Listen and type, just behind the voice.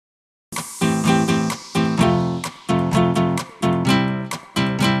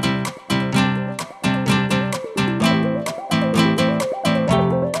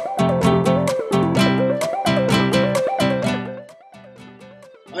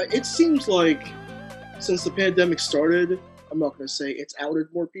It seems like since the pandemic started, I'm not going to say it's outed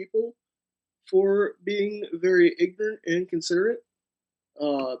more people for being very ignorant and inconsiderate,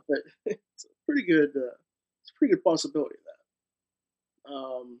 but it's a pretty good, it's a pretty good possibility of that.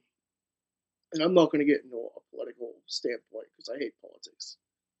 And I'm not going to get into a political standpoint because I hate politics,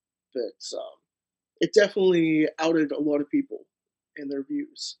 but it definitely outed a lot of people and their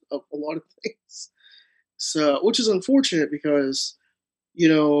views of a lot of things. So, which is unfortunate because you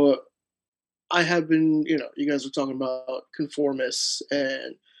know I have been, you guys are talking about conformists,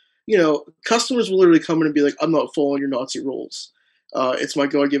 and customers will literally come in and be like, "I'm not following your Nazi rules. It's my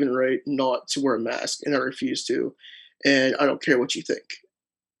God-given right not to wear a mask, and I refuse to, and I don't care what you think."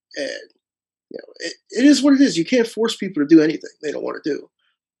 And it is what it is. You can't force people to do anything they don't want to do,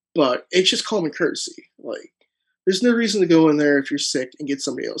 but it's just common courtesy. Like, there's no reason to go in there if you're sick and get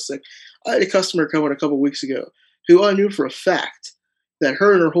somebody else sick. I had a customer come in a couple weeks ago who I knew for a fact that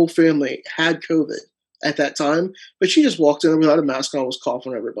her and her whole family had COVID at that time, but she just walked in without a mask on, was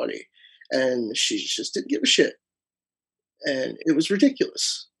coughing on everybody, and she just didn't give a shit. And it was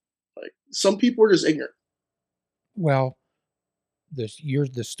ridiculous. Like, some people are just ignorant. Well, the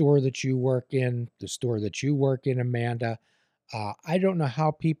store that you work in, the store that you work in, Amanda. I don't know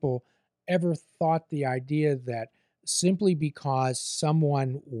how people ever thought the idea that simply because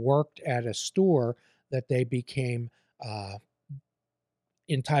someone worked at a store that they became uh,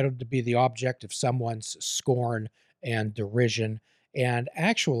 entitled to be the object of someone's scorn and derision. And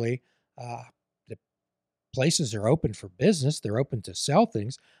actually, uh, the places are open for business, they're open to sell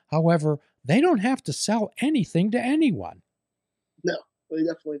things. However, they don't have to sell anything to anyone. No, they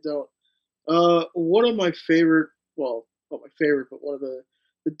definitely don't. One of my favorite, well, not my favorite, but one of the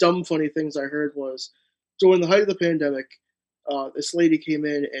dumb funny things I heard was during the height of the pandemic, this lady came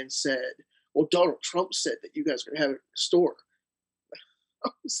in and said, "Well, Donald Trump said that you guys are gonna have it in the store." I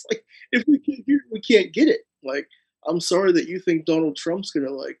was like, "If we can't get it, we can't get it." Like, I'm sorry that you think Donald Trump's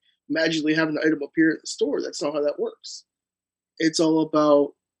gonna like magically have an item appear at the store. That's not how that works. It's all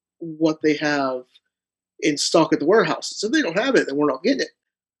about what they have in stock at the warehouses. If they don't have it, then we're not getting it.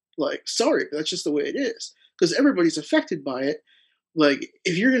 Like, sorry, but that's just the way it is. Because everybody's affected by it. Like,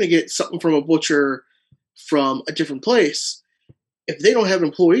 if you're gonna get something from a butcher from a different place, if they don't have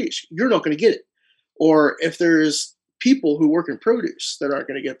employees, you're not gonna get it. Or if there's people who work in produce that aren't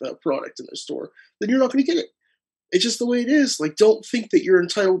gonna get the product in the store, then you're not gonna get it. It's just the way it is. Like, don't think that you're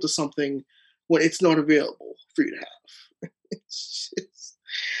entitled to something when it's not available for you to have. It's just,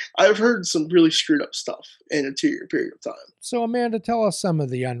 I've heard some really screwed up stuff in a 2 year period of time. So, Amanda, tell us some of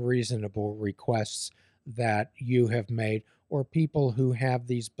the unreasonable requests that you have made, or people who have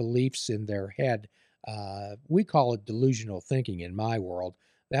these beliefs in their head. We call it delusional thinking in my world.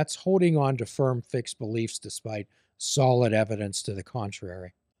 That's holding on to firm, fixed beliefs despite solid evidence to the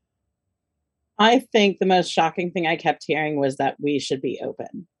contrary. I think the most shocking thing I kept hearing was that we should be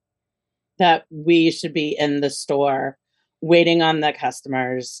open, that we should be in the store waiting on the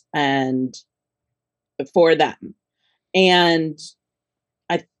customers and for them. And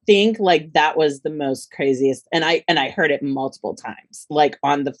I think like that was the most craziest. And I heard it multiple times, like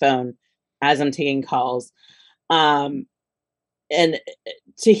on the phone as I'm taking calls. Um and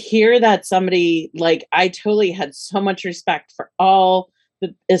to hear that somebody like I totally had so much respect for all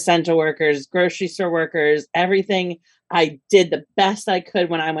the essential workers, grocery store workers, everything. I did the best I could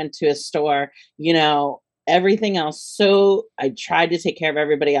when I went to a store, everything else. So I tried to take care of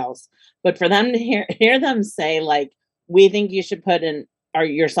everybody else. But for them to hear them say like, we think you should put in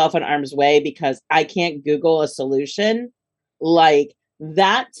yourself in harm's way because I can't Google a solution, like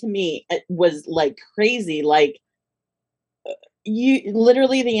that to me it was like crazy. Like you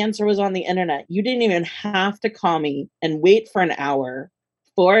literally the answer was on the internet. You didn't even have to call me and wait for an hour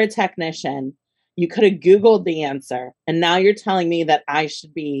for a technician. You could have Googled the answer. And now you're telling me that I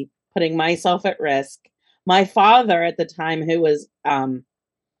should be putting myself at risk. My father at the time who is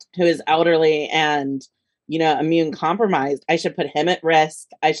elderly and immune compromised, I should put him at risk.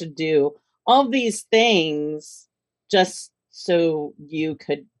 I should do all of these things just so you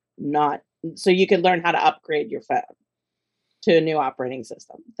could learn how to upgrade your phone to a new operating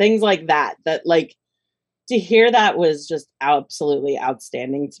system. Things like that, like to hear that was just absolutely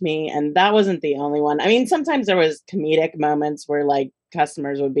outstanding to me. And that wasn't the only one. I mean, sometimes there was comedic moments where like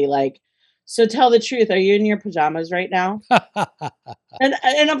customers would be like, so tell the truth, are you in your pajamas right now?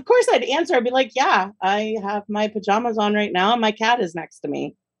 And of course I'd answer, I'd be like, yeah, I have my pajamas on right now and my cat is next to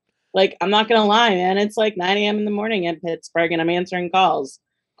me. Like, I'm not gonna lie, man. It's like 9 a.m. in the morning in Pittsburgh and I'm answering calls.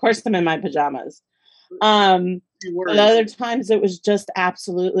 Of course I'm in my pajamas. You But were. other times it was just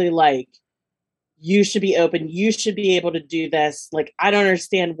absolutely like, You should be open. You should be able to do this. Like, I don't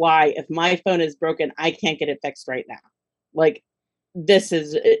understand why, if my phone is broken, I can't get it fixed right now. Like, this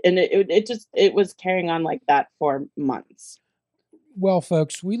is, and it was carrying on like that for months. Well,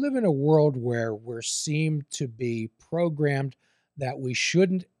 folks, we live in a world where we're seem to be programmed that we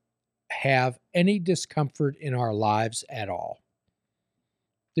shouldn't have any discomfort in our lives at all.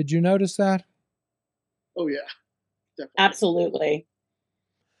 Did you notice that? Oh yeah, definitely. Absolutely.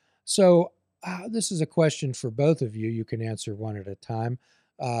 So, this is a question for both of you. You can answer one at a time.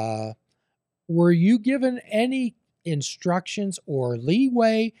 Uh, were you given any instructions or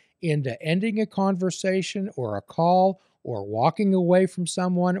leeway into ending a conversation or a call or walking away from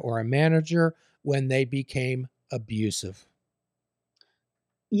someone or a manager when they became abusive?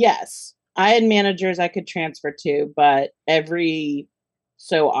 Yes. I had managers I could transfer to, but every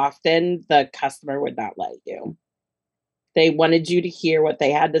so often the customer would not let you. They wanted you to hear what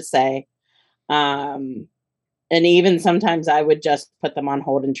they had to say. Um, and even sometimes I would just put them on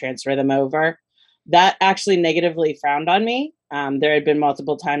hold and transfer them over. That actually negatively frowned on me. There had been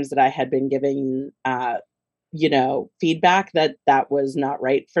multiple times that I had been giving, feedback that that was not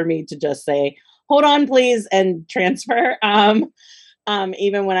right for me to just say, "Hold on, please," and transfer.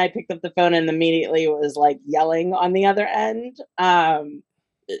 Even when I picked up the phone and immediately it was like yelling on the other end.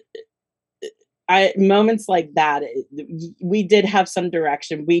 I moments like that, we did have some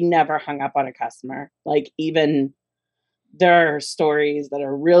direction. We never hung up on a customer. Like, even there are stories that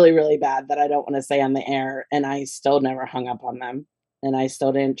are really, really bad that I don't want to say on the air, and I still never hung up on them, and I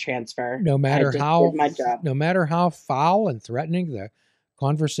still didn't transfer. No I matter just did how my job. no matter how foul and threatening the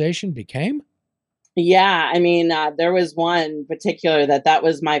conversation became? Yeah, I mean, there was one particular that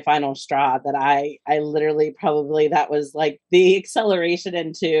was my final straw, that I literally, probably that was like the acceleration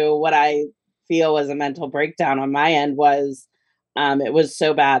into what I feel was a mental breakdown on my end. Was It was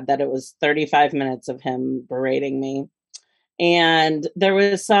so bad that it was 35 minutes of him berating me, and there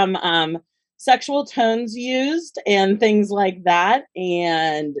was some sexual tones used and things like that,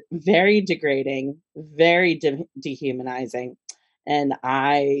 and very degrading, very dehumanizing. And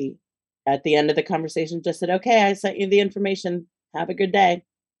I, at the end of the conversation, just said, "Okay, I sent you the information. Have a good day."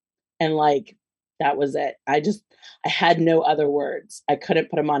 And like, that was it. I had no other words. I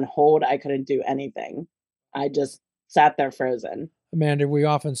couldn't put him on hold. I couldn't do anything. I just sat there frozen. Amanda, we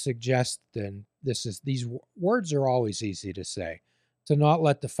often suggest, and these words are always easy to say, to not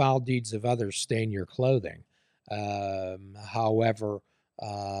let the foul deeds of others stain your clothing. However,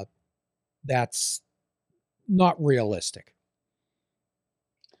 uh, that's not realistic.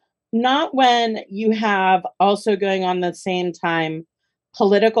 Not when you have also going on the same time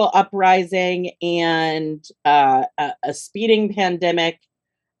political uprising and a speeding pandemic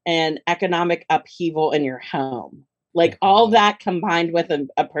and economic upheaval in your home. Like, all Mhm. that combined with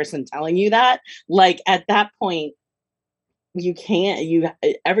a person telling you that, like, at that point, you can't,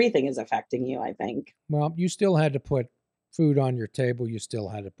 everything is affecting you, I think. Well, you still had to put food on your table. You still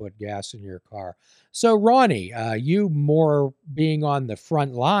had to put gas in your car. So, Ronnie, you more being on the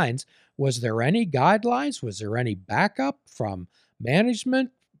front lines, was there any guidelines? Was there any backup from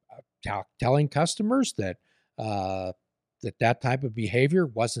management telling customers that uh, that type of behavior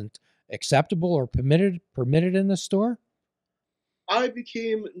wasn't acceptable or permitted in the store? I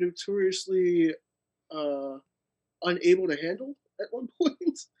became notoriously uh, unable to handle at one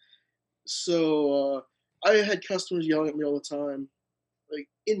point. So I had customers yelling at me all the time, like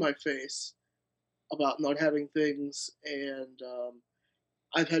in my face, about not having things, and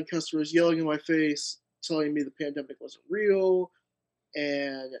I've had customers yelling in my face, telling me the pandemic wasn't real,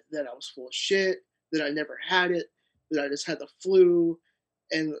 and that I was full of shit, that I never had it, that I just had the flu,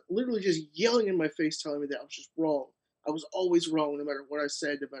 and literally just yelling in my face, telling me that I was just wrong. I was always wrong, no matter what I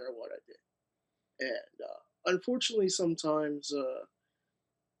said, no matter what I did. And unfortunately, sometimes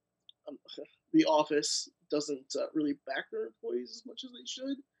um, the office doesn't really back their employees as much as they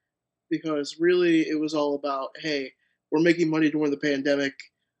should, because really it was all about, hey, we're making money during the pandemic,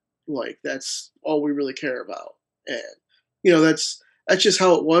 like that's all we really care about. And that's just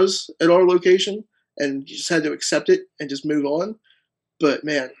how it was at our location, and you just had to accept it and just move on. But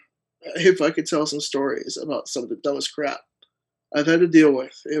man, if I could tell some stories about some of the dumbest crap I've had to deal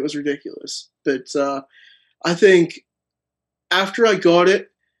with, it was ridiculous. But I think after I got it,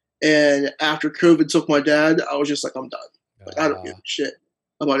 and after COVID took my dad, I was just like, I'm done. Like, I don't give Uh, a shit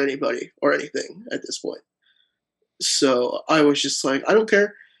about anybody or anything at this point. So I was just like, I don't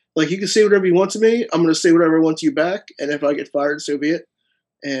care. Like, you can say whatever you want to me. I'm going to say whatever I want to you back. And if I get fired, so be it.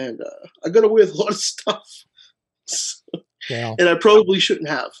 And I got away with a lot of stuff. well, And I probably shouldn't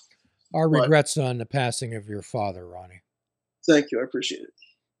have. our But regrets on the passing of your father, Ronnie. thank you. I appreciate it.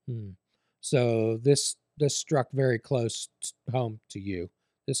 Hmm. So this struck very close home to you.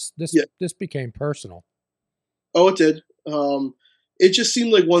 Yeah. This became personal. Oh, it did. It just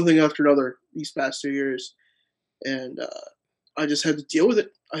seemed like one thing after another these past 2 years, and I just had to deal with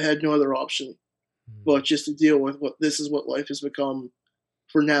it. I had no other option but Mm. just to deal with what this is what life has become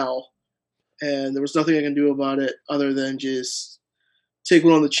for now, and there was nothing I can do about it other than just take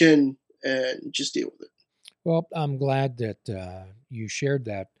one on the chin and just deal with it. Well, I'm glad that you shared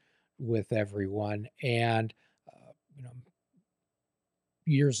that with everyone. And you know,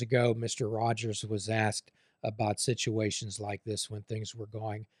 years ago, Mr. Rogers was asked about situations like this when things were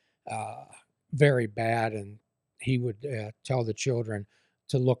going uh, very bad, and he would tell the children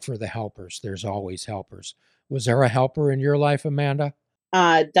to look for the helpers. There's always helpers. Was there a helper in your life, Amanda?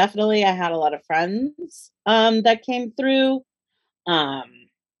 Definitely, I had a lot of friends that came through. Um,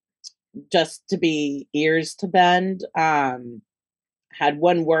 just to be ears to bend. Had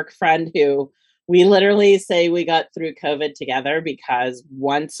one work friend who we literally say we got through COVID together because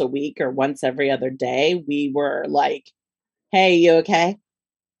once a week or once every other day, we were like, "Hey, you okay?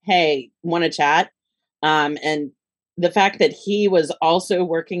 Hey, want to chat?" And the fact that he was also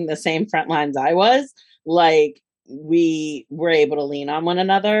working the same front lines I was, like we were able to lean on one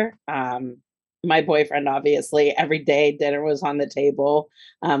another. My boyfriend, obviously, every day dinner was on the table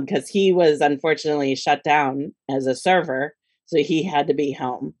because he was unfortunately shut down as a server, so he had to be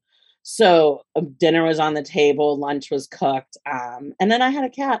home. So dinner was on the table, lunch was cooked, and then I had a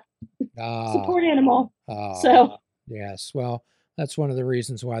cat, Ah, support animal. ah, So yes. Well, that's one of the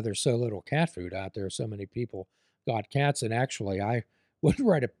reasons why there's so little cat food out there. So many people got cats, and actually, I would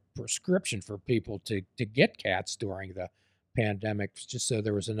write a prescription for people to get cats during the pandemic, just so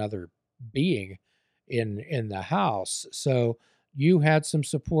there was another being in the house. So you had some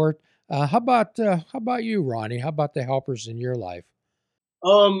support. How about you, Ronnie? How about the helpers in your life?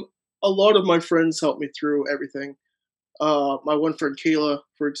 Um, a lot of my friends helped me through everything. My one friend Kayla,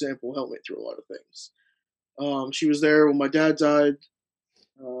 for example, helped me through a lot of things. She was there when my dad died.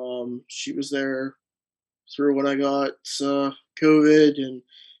 She was there through when I got COVID, and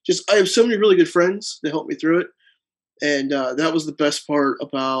just I have so many really good friends that helped me through it. And that was the best part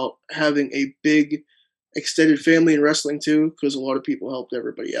about having a big extended family in wrestling too, because a lot of people helped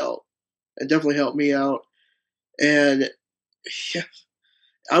everybody out and definitely helped me out. And yeah,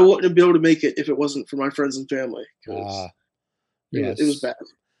 I wouldn't be able to make it if it wasn't for my friends and family because Ah, it was yes. bad.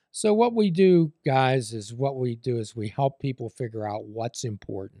 So what we do, guys, is we help people figure out what's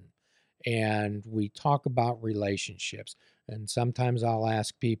important, and we talk about relationships. And sometimes I'll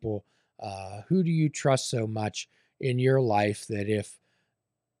ask people, who do you trust so much in your life that if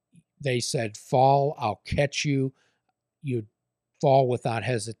they said fall, I'll catch you, you'd fall without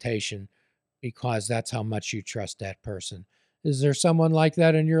hesitation because that's how much you trust that person. Is there someone like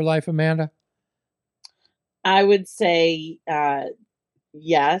that in your life, Amanda? I would say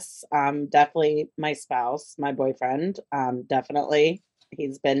yes, definitely my spouse, my boyfriend, definitely.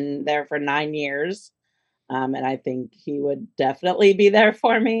 He's been there for 9 years, and I think he would definitely be there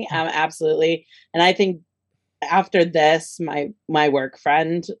for me, absolutely, and I think after this, my work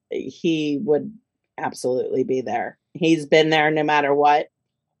friend, he would absolutely be there. He's been there no matter what.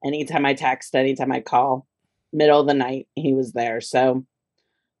 Anytime I text, anytime I call, middle of the night, he was there, so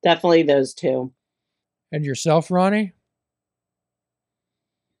definitely those 2. And yourself, Ronnie?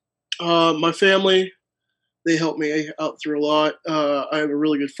 My family, they helped me out through a lot. I have a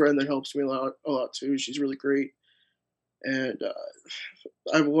really good friend that helps me a lot too. She's really great, and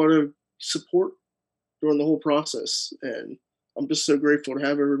I have a lot of support during the whole process. And I'm just so grateful to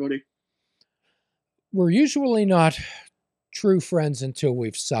have everybody. We're usually not true friends until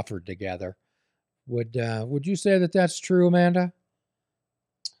we've suffered together. Would you say that that's true, Amanda?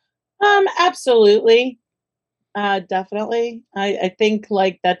 Absolutely. Definitely. I think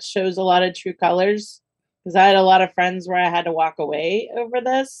like that shows a lot of true colors because I had a lot of friends where I had to walk away over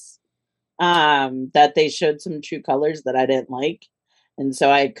this. That they showed some true colors that I didn't like, and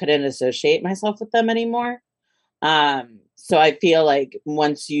so I couldn't associate myself with them anymore. So I feel like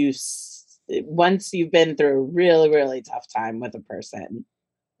once you've been through a really really tough time with a person,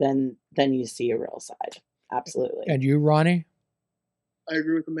 then you see a real side. Absolutely. And you, Ronnie? I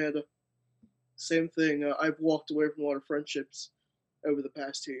agree with Amanda. Same thing. I've walked away from a lot of friendships over the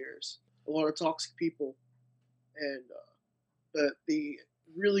past 2 years. A lot of toxic people, and the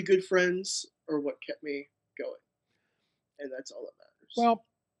really good friends are what kept me going, and that's all that matters. Well,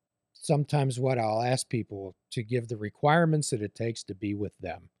 sometimes what I'll ask people to give the requirements that it takes to be with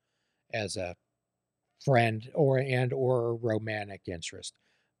them as a friend or a romantic interest,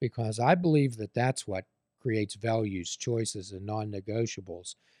 because I believe that that's what creates values, choices, and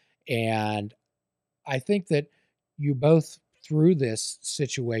non-negotiables. And I think that you both, through this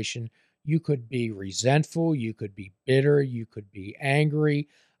situation, you could be resentful, you could be bitter, you could be angry.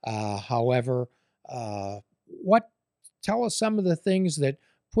 However, what tell us some of the things that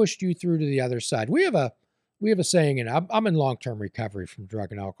pushed you through to the other side. We have a saying, and I'm in long-term recovery from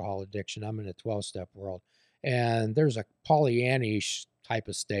drug and alcohol addiction. I'm in a 12-step world, and there's a Pollyannish type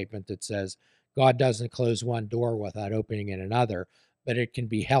of statement that says God doesn't close one door without opening in another, but it can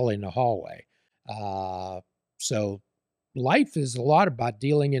be hell in the hallway. So life is a lot about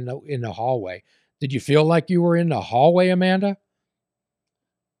dealing in the hallway. Did you feel like you were in the hallway, Amanda?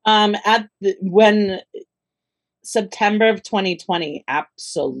 When September of 2020,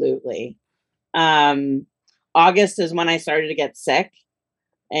 absolutely. August is when I started to get sick,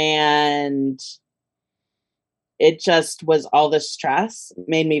 and it just was all the stress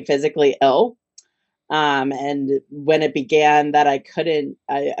made me physically ill. And when it began that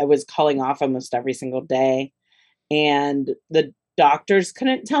I was calling off almost every single day, and the doctors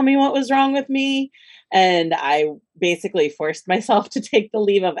couldn't tell me what was wrong with me. And I basically forced myself to take the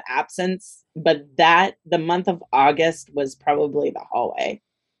leave of absence. But the month of August was probably the hallway.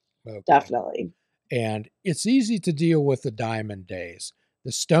 Okay. Definitely. And it's easy to deal with the diamond days.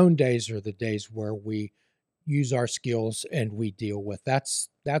 The stone days are the days where we use our skills and we deal with. That's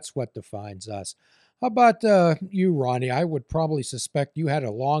what defines us. How about you, Ronnie? I would probably suspect you had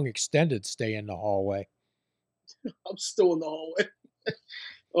a long extended stay in the hallway. I'm still in the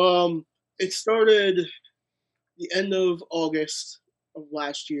hallway. It started the end of August of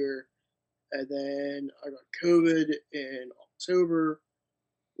last year, and then I got COVID in October,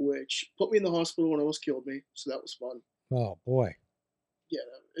 which put me in the hospital and almost killed me. So that was fun. Oh boy. Yeah,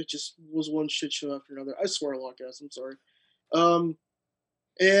 it just was one shit show after another. I swear a lot, guys. I'm sorry. Um,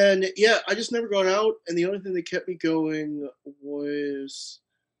 and yeah, I just never got out. And the only thing that kept me going was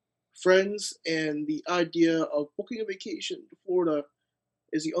friends, and the idea of booking a vacation to Florida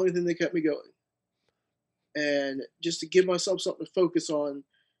is the only thing that kept me going. And just to give myself something to focus on,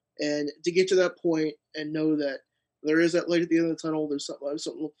 and to get to that point and know that there is that light at the end of the tunnel. There's something I have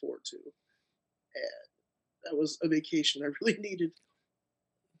something to look forward to, and that was a vacation I really needed.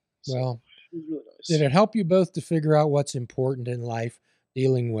 So Well, it was really did nice. it help you both to figure out what's important in life,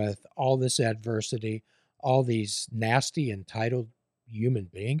 dealing with all this adversity, all these nasty, entitled human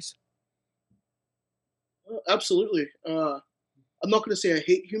beings? Absolutely. I'm not going to say I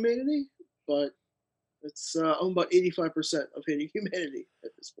hate humanity, but it's I'm about 85% of hating humanity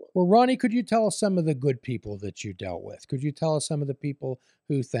at this point. Well, Ronnie, could you tell us some of the good people that you dealt with? Could you tell us some of the people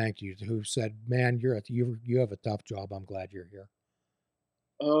who thanked you, who said, "Man, you have a tough job. I'm glad you're here."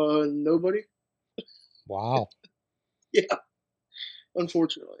 Nobody. Wow. Yeah,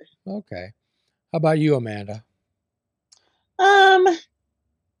 unfortunately. Okay. How about you, Amanda? Um,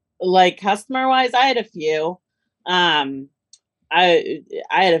 like customer wise, I had a few. Um, I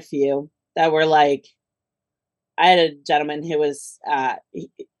had a few that were like, I had a gentleman who was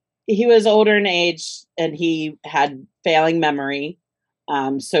he was older in age and he had failing memory.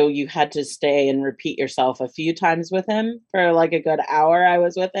 So you had to stay and repeat yourself a few times with him for like a good hour. I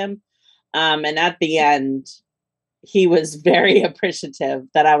was with him. And at the end, he was very appreciative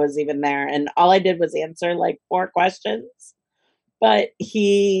that I was even there. And all I did was answer like 4 questions. But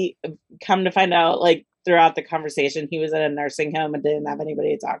he come to find out, like throughout the conversation, he was in a nursing home and didn't have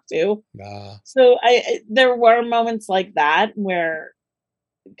anybody to talk to. Uh, So there were moments like that where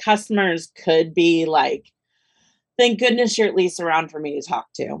customers could be like, "Thank goodness you're at least around for me to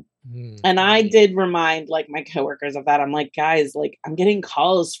talk to." mm, And I did remind like my coworkers of that. I'm like, "Guys, like I'm getting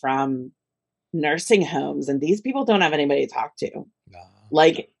calls from nursing homes and these people don't have anybody to talk to." uh,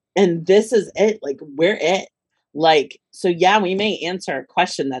 Like, and this is it. Like, we're it. Like, so yeah, we may answer a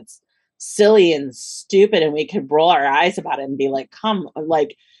question that's silly and stupid, and we could roll our eyes about it and be like, come,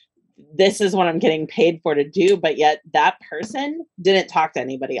 like, this is what I'm getting paid for to do. But yet that person didn't talk to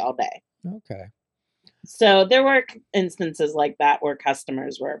anybody all day. okay. So there were instances like that where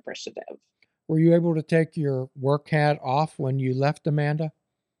customers were appreciative. Were you able to take your work hat off when you left, Amanda?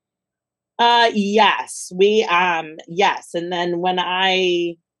 Yes, yes. And then when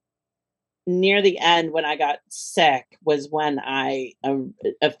I near the end when I got sick was when I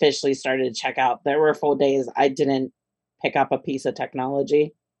officially started to check out. There were full days I didn't pick up a piece of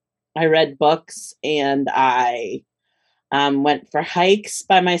technology. I read books and I went for hikes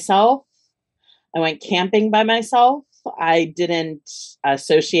by myself. I went camping by myself. I didn't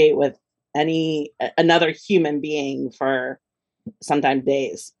associate with another human being for sometimes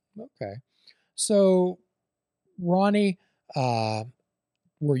days. Okay. So, Ronnie, uh,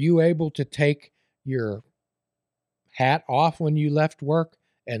 were you able to take your hat off when you left work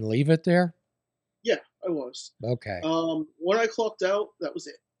and leave it there? Yeah, I was. Okay. When I clocked out, that was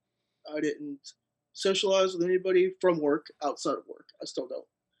it. I didn't socialize with anybody from work outside of work. I still don't.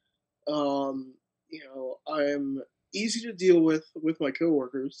 I'm easy to deal with my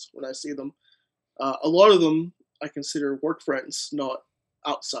coworkers when I see them. A lot of them I consider work friends, not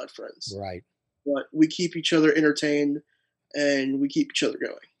outside friends. Right. But we keep each other entertained and we keep each other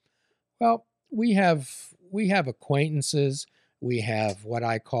going. Well, we have acquaintances. We have what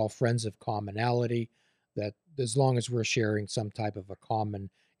I call friends of commonality. That as long as we're sharing some type of a common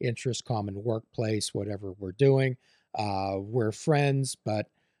interest, common workplace, whatever we're doing, we're friends. But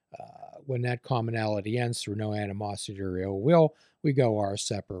when that commonality ends through no animosity or ill will, we go our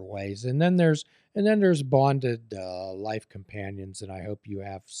separate ways. And then there's bonded life companions, and I hope you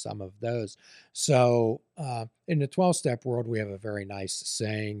have some of those. So in the 12-step world, we have a very nice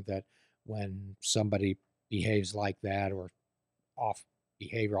saying that when somebody behaves like that, or off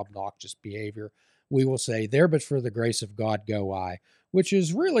behavior, obnoxious behavior, we will say, "There, but for the grace of God go I," which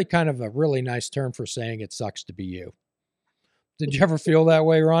is really kind of a really nice term for saying it sucks to be you. Did you ever feel that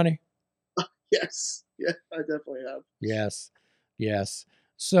way, Ronnie? Yes, yeah, I definitely have. Yes. Yes.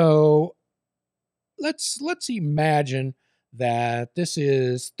 So let's imagine that this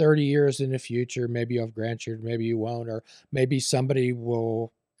is 30 years in the future. Maybe you have grandchildren, maybe you won't, or maybe somebody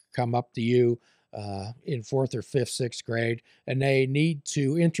will come up to you in fourth or fifth, sixth grade, and they need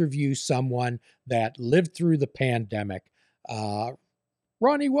to interview someone that lived through the pandemic. Uh,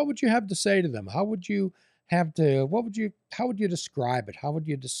 Ronnie, what would you have to say to them? How would you describe it? How would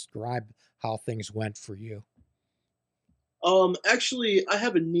you describe how things went for you? Actually, I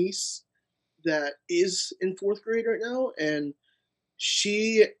have a niece that is in fourth grade right now, and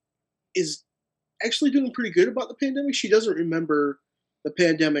she is actually doing pretty good about the pandemic. She doesn't remember the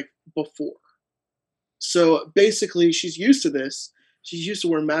pandemic before. So basically, she's used to this. She's used to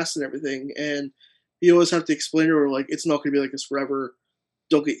wearing masks and everything. And you always have to explain to her, like, it's not going to be like this forever.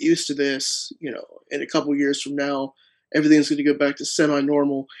 Don't get used to this. In a couple years from now, everything's going to go back to semi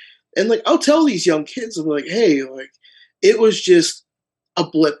normal. And like, I'll tell these young kids, I'm like, hey, like, it was just a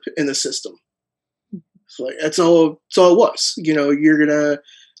blip in the system. So like, that's all it was. You're going to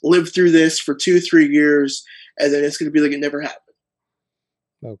live through this for 2, 3 years, and then it's going to be like it never happened.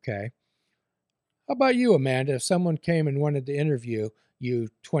 Okay. How about you, Amanda? If someone came and wanted to interview you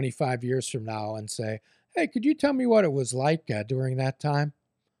 25 years from now and say, "Hey, could you tell me what it was like during that time?"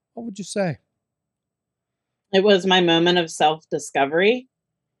 What would you say? It was my moment of self-discovery,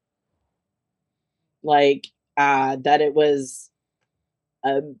 like, that it was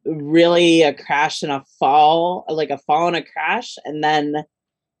really a crash and a fall, like a fall and a crash, and then,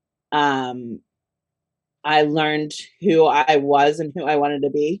 um, I learned who I was and who I wanted to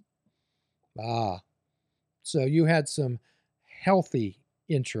be. Ah, so you had some healthy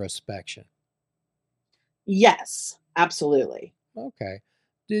introspection. Yes, absolutely. Okay.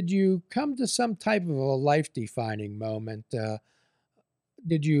 Did you come to some type of a life defining moment?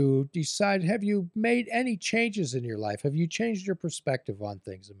 Did you decide, have you made any changes in your life? Have you changed your perspective on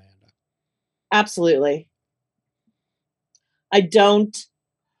things, Amanda? Absolutely. I don't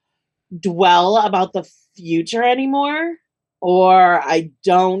dwell about the future anymore, or I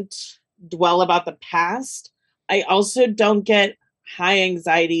don't dwell about the past. I also don't get high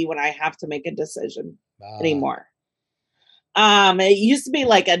anxiety when I have to make a decision Ah, anymore. It used to be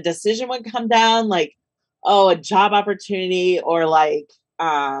like a decision would come down, like, oh, a job opportunity, or like,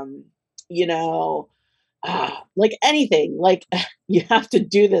 um, you know, like anything, like you have to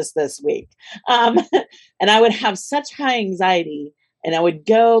do this week. Um, and I would have such high anxiety, and I would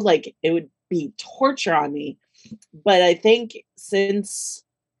go like it would be torture on me. But I think since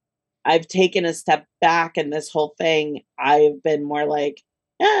I've taken a step back in this whole thing, I've been more like,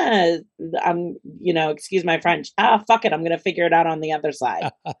 "Yeah, excuse my French. Fuck it, I'm gonna figure it out on the other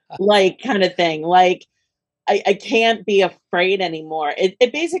side." Like, kind of thing. Like, I can't be afraid anymore.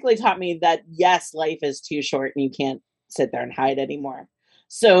 It basically taught me that, yes, life is too short and you can't sit there and hide anymore.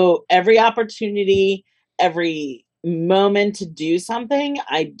 So every opportunity, every moment to do something,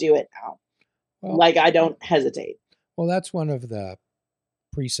 I do it now. well, Like, I don't hesitate. well, that's one of the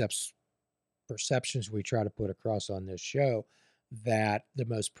precepts, perceptions we try to put across on this show, that the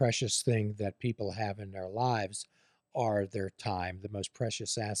most precious thing that people have in their lives are their time, the most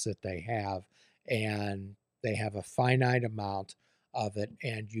precious asset they have. And they have a finite amount of it,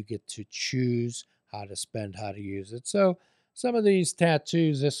 and you get to choose how to spend, how to use it. So, some of these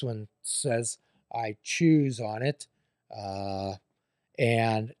tattoos, this one says, "I choose" on it. Uh,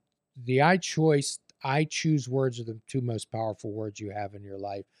 and the I choose words are the two most powerful words you have in your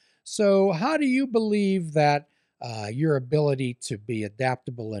life. So, how do you believe that Your ability to be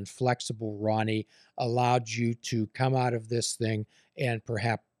adaptable and flexible, Ronnie, allowed you to come out of this thing and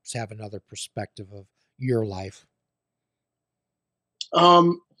perhaps have another perspective of your life.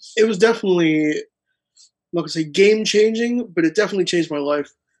 It was definitely, I'm not gonna say game changing, but it definitely changed my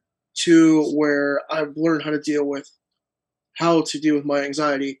life to where I've learned how to deal with my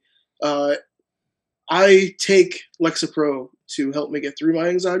anxiety. Uh, I take Lexapro to help me get through my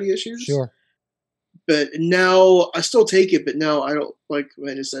anxiety issues, Sure. but now I still take it. But now I don't, like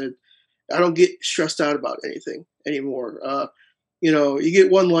Amanda said, I don't get stressed out about anything anymore. You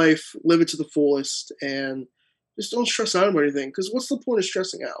get one life, live it to the fullest, and just don't stress out about anything. Because what's the point of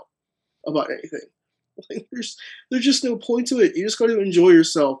stressing out about anything? Like, there's just no point to it. You just got to enjoy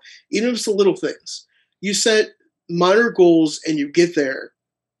yourself, even if it's the little things. You set minor goals and you get there,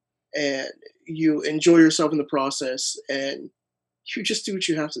 and you enjoy yourself in the process, and you just do what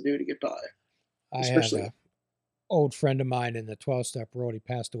you have to do to get by. I had Especially, a old friend of mine in the 12-step world. He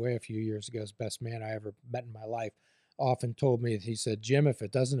passed away a few years ago. His best man I ever met in my life. Often told me, he said, Jim, if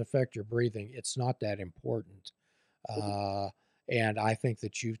it doesn't affect your breathing, it's not that important. Uh, and I think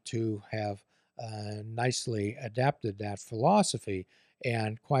that you two have nicely adapted that philosophy.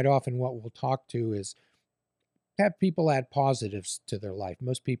 And quite often, what we'll talk to is have people add positives to their life.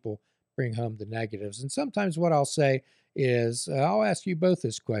 Most people bring home the negatives. And sometimes what I'll say is, I'll ask you both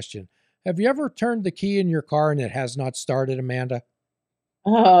this question. Have you ever turned the key in your car and it has not started, Amanda?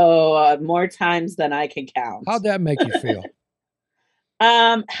 Oh, more times than I can count. How'd that make you feel?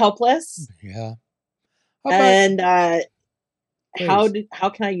 Helpless. Yeah. How about, And please? how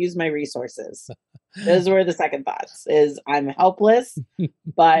can I use my resources? Those were the second thoughts. Is I'm helpless,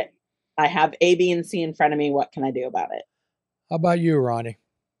 but I have A, B, and C in front of me. What can I do about it? How about you, Ronnie?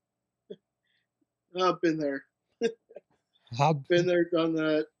 I've been there, How? been there, done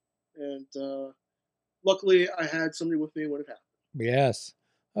that, and luckily I had somebody with me when it happened. Yes.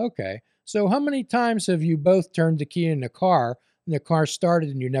 Okay. So how many times have you both turned the key in the car and the car started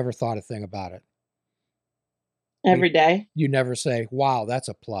and you never thought a thing about it? You, Every day. you never say, wow, that's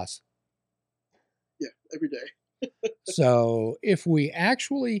a plus. Yeah, every day. So if we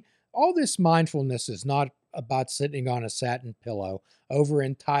actually, all this mindfulness is not about sitting on a satin pillow over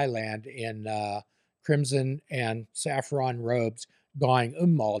in Thailand in crimson and saffron robes, going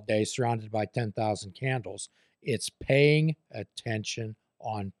all day surrounded by 10,000 candles. It's paying attention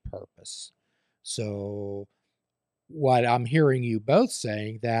on purpose. So what I'm hearing you both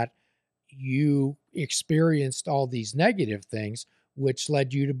saying that you experienced all these negative things, which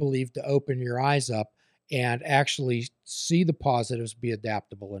led you to believe to open your eyes up and actually see the positives, be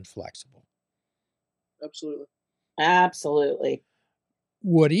adaptable and flexible. Absolutely. Absolutely.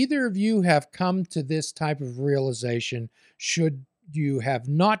 Would either of you have come to this type of realization should you have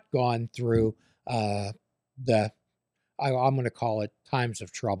not gone through the, I'm going to call it times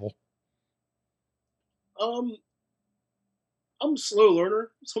of trouble? Um, I'm a slow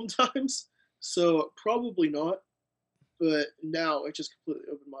learner sometimes, so probably not. But now it just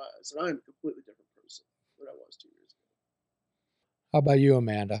completely opened my eyes, and I am a completely different person than I was 2 years ago. How about you,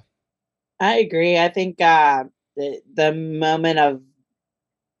 Amanda? I agree. I think the moment of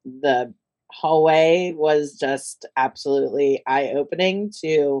the hallway was just absolutely eye opening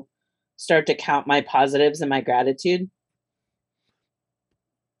to start to count my positives and my gratitude.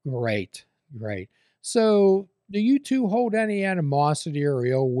 Great, great. So, do you two hold any animosity or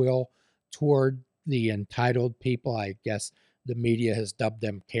ill will toward the entitled people? I guess the media has dubbed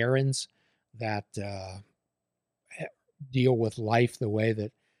them Karens that deal with life the way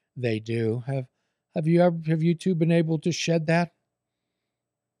that they do. Have you two been able to shed that?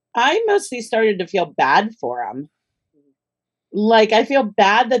 I mostly started to feel bad for them. Like I feel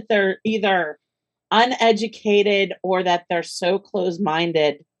bad that they're either uneducated or that they're so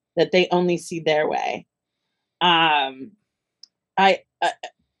close-minded that they only see their way. Um, I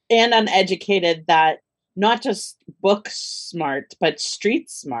and uneducated that not just book smart but street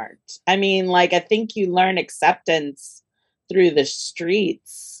smart. I mean, like I think you learn acceptance through the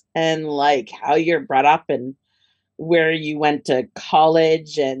streets and like how you're brought up and where you went to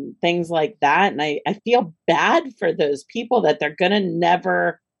college and things like that. And I feel bad for those people that they're gonna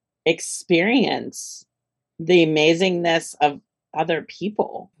never experience the amazingness of other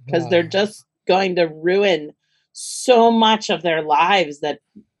people because they're Uh, just going to ruin so much of their lives that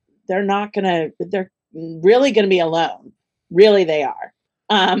they're really gonna be alone. Really they are.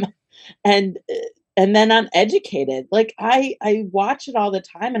 Um and and then uneducated. Like I watch it all the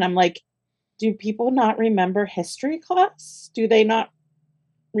time and I'm like, do people not remember history class? Do they not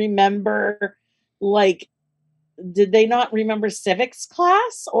remember like did they not remember civics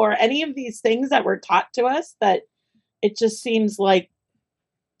class or any of these things that were taught to us that it just seems like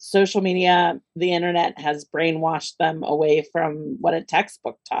social media, the internet has brainwashed them away from what a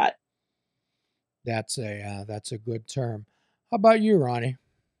textbook taught. That's a good term. How about you, Ronnie?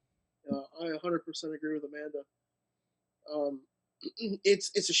 I 100% agree with Amanda. Um,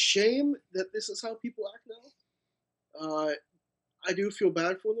 it's a shame that this is how people act now. I do feel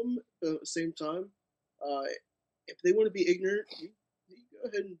bad for them, but at the same time, uh, if they want to be ignorant, you go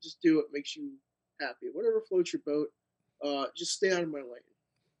ahead and just do what makes you happy. Whatever floats your boat, just stay out of my lane.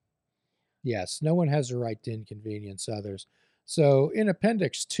 Yes, no one has a right to inconvenience others. So, in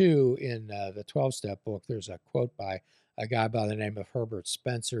Appendix 2 in the 12 step book, there's a quote by a guy by the name of Herbert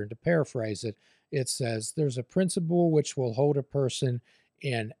Spencer. And to paraphrase it, it says, "There's a principle which will hold a person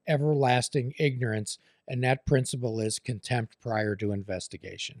in everlasting ignorance, and that principle is contempt prior to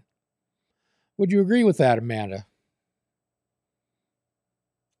investigation." Would you agree with that, Amanda?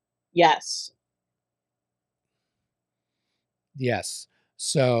 Yes. Yes.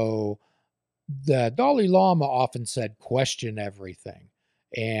 So, the Dalai Lama often said, question everything.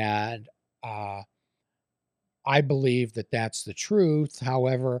 And I believe that that's the truth.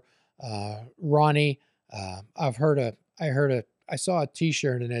 However, Ronnie, I saw a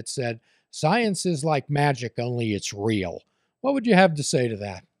T-shirt and it said, "Science is like magic, only it's real." What would you have to say to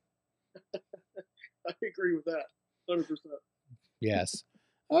that? I agree with that, 100%. Yes.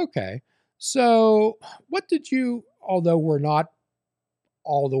 Okay. So, what did you? Although we're not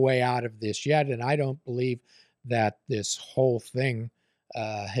all the way out of this yet, and I don't believe that this whole thing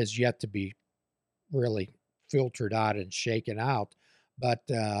has yet to be really filtered out and shaken out. But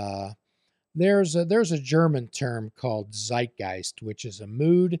there's a German term called Zeitgeist, which is a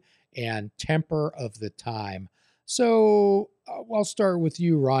mood and temper of the time. So I'll start with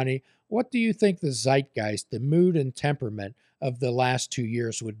you, Ronnie. What do you think the zeitgeist, the mood and temperament of the last 2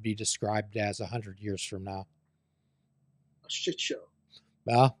 years would be described as 100 years from now? A shit show,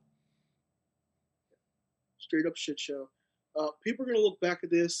 Well, straight up shit show. People are gonna look back at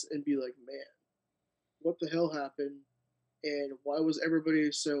this and be like, "Man, what the hell happened? And why was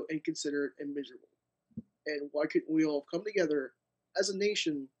everybody so inconsiderate and miserable? And why couldn't we all come together as a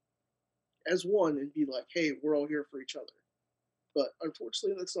nation, as one, and be like, hey, we're all here for each other?" But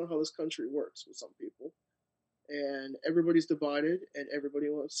unfortunately, that's not how this country works with some people. And everybody's divided, and everybody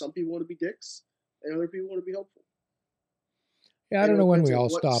wants. Some people want to be dicks, and other people want to be helpful. yeah, I And don't it know when depends we on all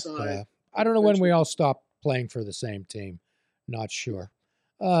what stopped. side I of don't the know when we country. all stopped playing for the same team. Not sure.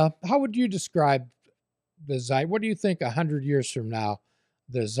 How would you describe the zeit? What do you think 100 years from now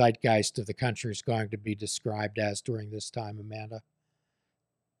the zeitgeist of the country is going to be described as during this time, Amanda?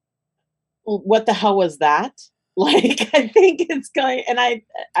 Well, what the hell was that? Like, I think it's going, and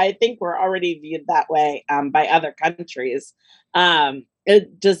I think we're already viewed that way by other countries.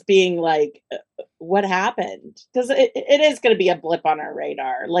 It just being like, what happened? Because it is going to be a blip on our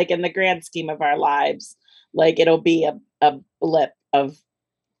radar. Like in the grand scheme of our lives, like it'll be a blip of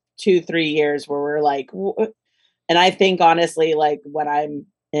 2 3 years where we're like, and I think honestly, like when I'm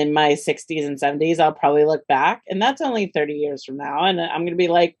in my 60s and 70s, I'll probably look back, and that's only 30 years from now. And I'm going to be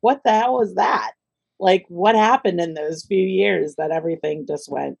like, what the hell was that? Like, what happened in those few years that everything just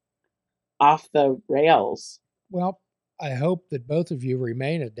went off the rails? Well, I hope that both of you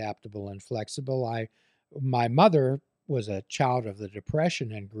remain adaptable and flexible. My mother was a child of the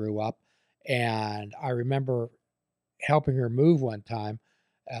Depression and grew up, and I remember helping her move one time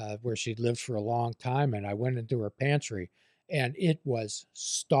where she'd lived for a long time, and I went into her pantry, and it was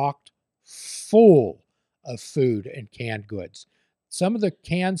stocked full of food and canned goods. Some of the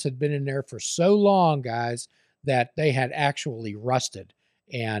cans had been in there for so long, guys, that they had actually rusted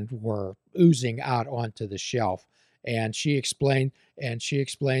and were oozing out onto the shelf. And she explained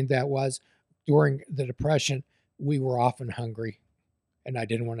that was during the Depression, we were often hungry, and I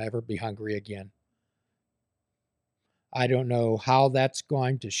didn't want to ever be hungry again. I don't know how that's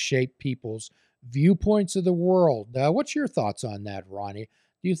going to shape people's viewpoints of the world. What's your thoughts on that, Ronnie?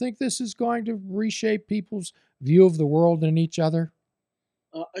 Do you think this is going to reshape people's view of the world and each other?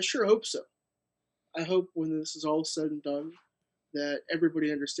 I sure hope so. I hope when this is all said and done, that everybody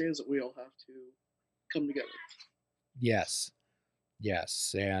understands that we all have to come together. Yes,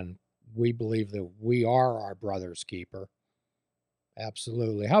 yes. And we believe that we are our brother's keeper.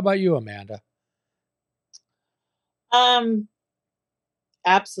 Absolutely. How about you, Amanda? Um,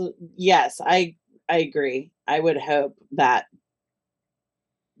 Absolutely, yes. I agree. I would hope that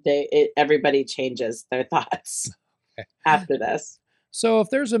everybody changes their thoughts after this. So, if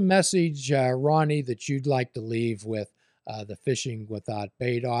there's a message, Ronnie, that you'd like to leave with the Fishing Without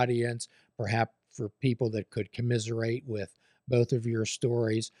Bait audience, perhaps for people that could commiserate with both of your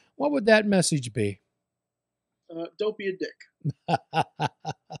stories, what would that message be? don't be a dick.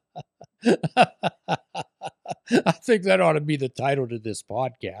 I think that ought to be the title to this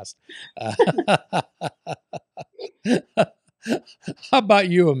podcast. How about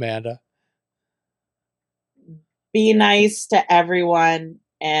you, Amanda? Be nice to everyone,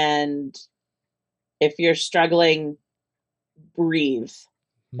 and if you're struggling, breathe.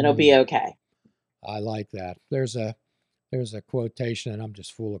 It'll be okay. I like that. There's a quotation, and I'm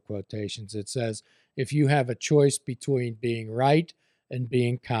just full of quotations. It says, if you have a choice between being right and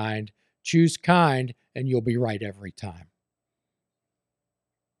being kind, choose kind and you'll be right every time.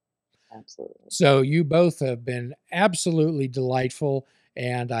 Absolutely. So you both have been absolutely delightful,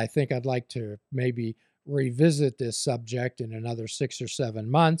 and I think I'd like to maybe revisit this subject in another 6 or 7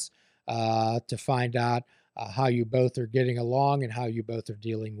 months to find out how you both are getting along and how you both are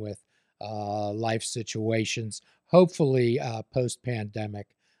dealing with life situations, hopefully post-pandemic.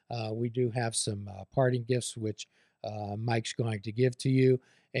 We do have some parting gifts, which Mike's going to give to you.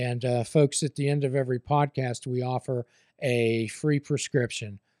 And folks, at the end of every podcast, we offer a free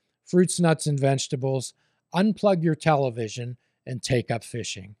prescription: fruits, nuts, and vegetables. Unplug your television and take up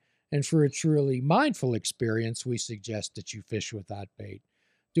fishing. And for a truly mindful experience, we suggest that you fish without bait.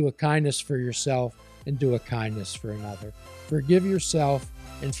 Do a kindness for yourself and do a kindness for another. Forgive yourself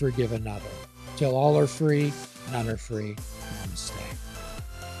and forgive another. Till all are free, none are free. Namaste.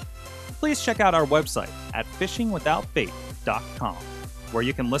 Please check out our website at fishingwithoutbait.com, where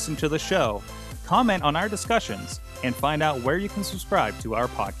you can listen to the show, comment on our discussions, and find out where you can subscribe to our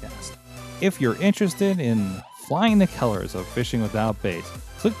podcast. If you're interested in flying the colors of Fishing Without Bait,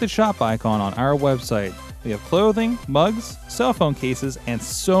 click the shop icon on our website. We have clothing, mugs, cell phone cases, and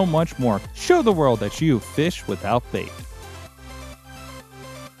so much more. Show the world that you fish without bait.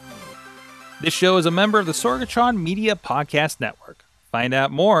 This show is a member of the Sorgatron Media Podcast Network. Find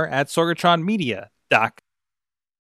out more at sorgatronmedia.com.